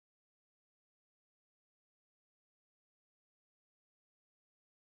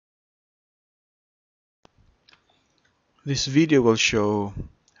This video will show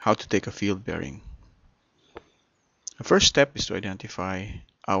how to take a field bearing. The first step is to identify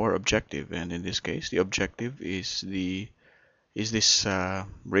our objective, and in this case the objective is this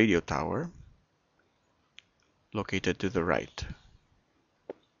radio tower located to the right.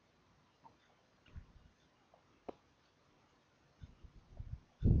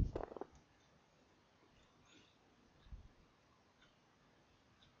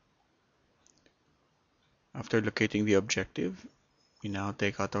 After locating the objective, we now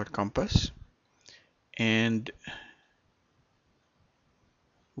take out our compass and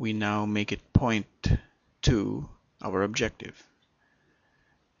we now make it point to our objective.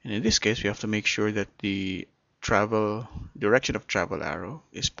 And in this case, we have to make sure that the direction of travel arrow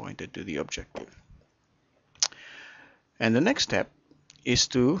is pointed to the objective. And the next step is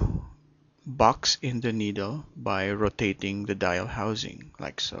to box in the needle by rotating the dial housing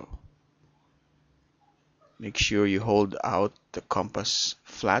like so. Make sure you hold out the compass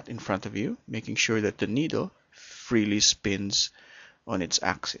flat in front of you, making sure that the needle freely spins on its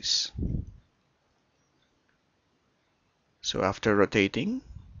axis. So after rotating,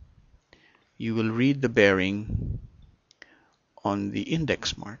 you will read the bearing on the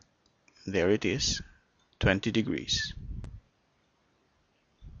index mark. There it is, 20 degrees.